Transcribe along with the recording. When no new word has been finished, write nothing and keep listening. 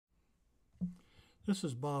This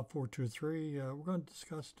is Bob423. We're going to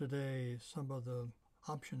discuss today some of the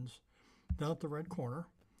options down at the red corner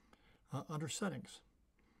under settings.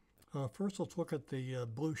 First, let's look at the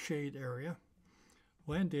blue shade area.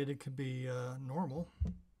 Land data can be normal.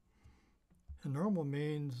 And normal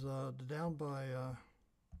means down by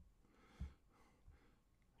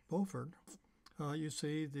Beaufort, you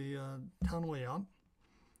see the town layout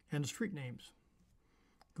and the street names.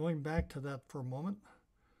 Going back to that for a moment,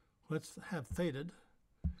 let's have faded.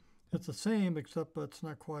 It's the same, except it's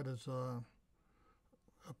not quite as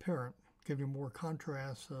apparent, giving more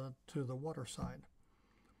contrast to the water side.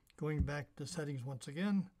 Going back to settings once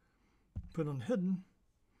again, put on hidden,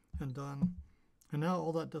 and done. And now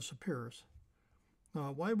all that disappears.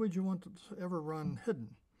 Why would you want to ever run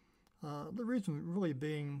hidden? The reason really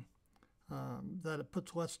being that it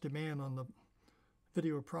puts less demand on the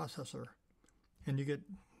video processor, and you get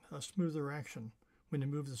a smoother action when you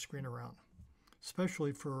move the screen around,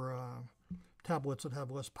 especially for tablets that have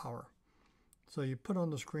less power. So you put on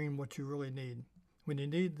the screen what you really need. When you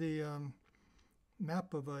need the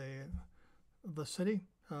map of a city,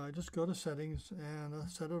 just go to settings and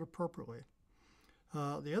set it appropriately.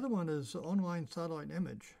 The other one is online satellite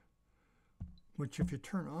image, which if you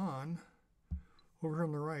turn on, over here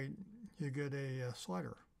on the right, you get a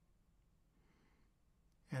slider.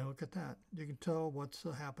 And look at that. You can tell what's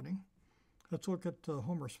happening. Let's look at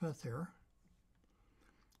Homer Smith here.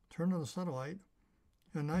 Turn on the satellite,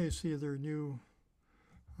 and now you see their new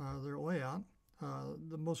their layout.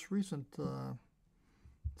 The most recent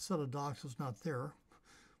set of docs is not there,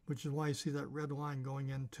 which is why you see that red line going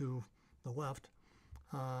into the left.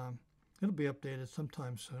 It'll be updated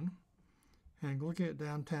sometime soon. And looking at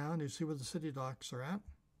downtown, you see where the city docs are at.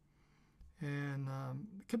 And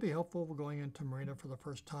it can be helpful for going into Marina for the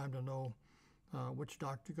first time to know which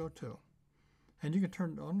dock to go to. And you can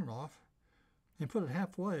turn it on and off and put it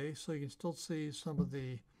halfway so you can still see some of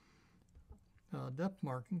the depth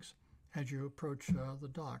markings as you approach the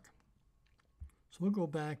dock. So we'll go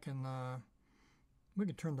back and we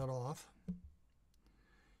can turn that off.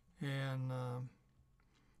 And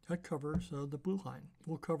that covers the blue line.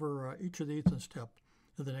 We'll cover each of these in step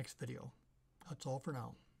in the next video. That's all for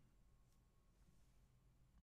now.